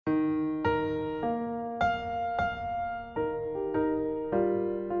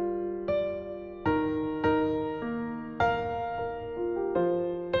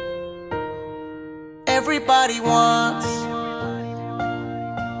everybody wants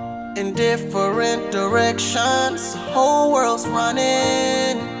in different directions. The whole world's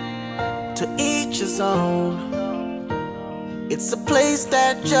running to each his own. It's a place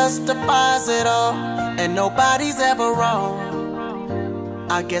that justifies it all, and nobody's ever wrong.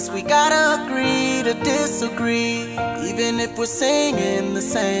 I guess we gotta agree to disagree, even if we're singing the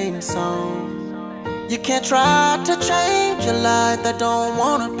same song. You can't try to change a life that don't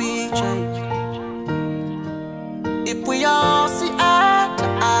wanna be changed. If we all see eye to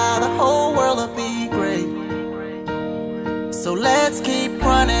eye, the whole world will be great. So let's keep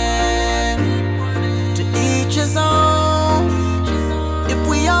running, to each his own. If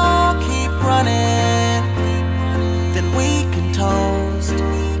we all keep running, then we can toast,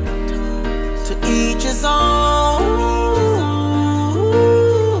 to each his own.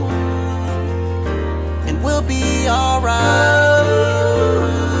 And we'll be alright,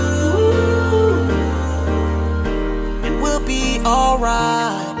 and we'll be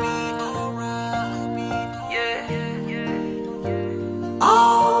alright.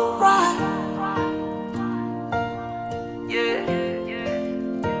 Alright.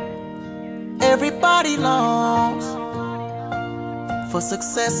 Everybody longs for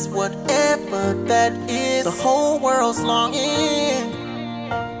success, whatever that is. The whole world's longing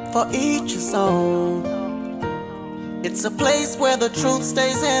for each his own. It's a place where the truth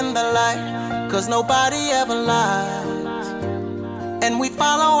stays in the light, 'cause nobody ever lies. And we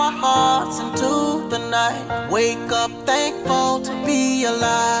follow our hearts into the night, wake up thankful to be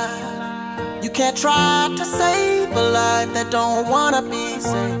alive. You can't try to save a life that don't wanna be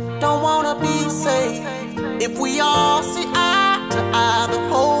saved, don't wanna be saved. If we all see eye to eye, the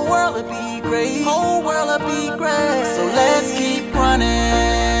whole world will be great, whole world will be great. So let's keep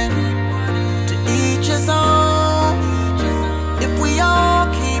running, to each his own. If we all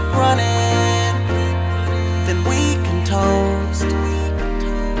keep running, then we can toast,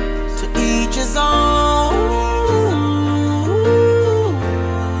 to each his own.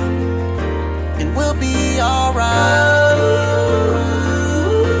 And we'll be alright,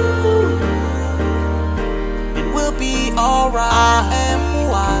 and we'll be alright. I am who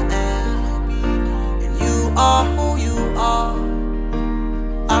I am, and you are who you are.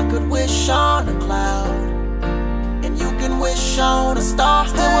 I could wish on a cloud, and you can wish on a star.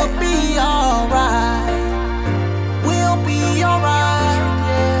 Still we'll be alright, we'll be alright,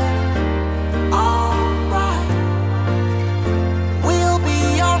 yeah. Alright, we'll be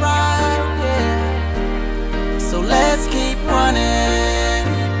alright, yeah. So let's keep running,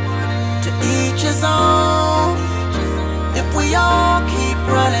 to each his own. If we all keep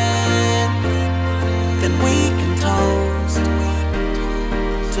running, then we can toast,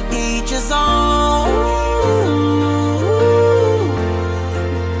 to each his own.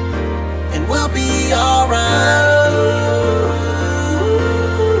 And we'll be alright,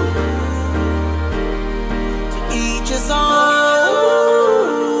 to each his own.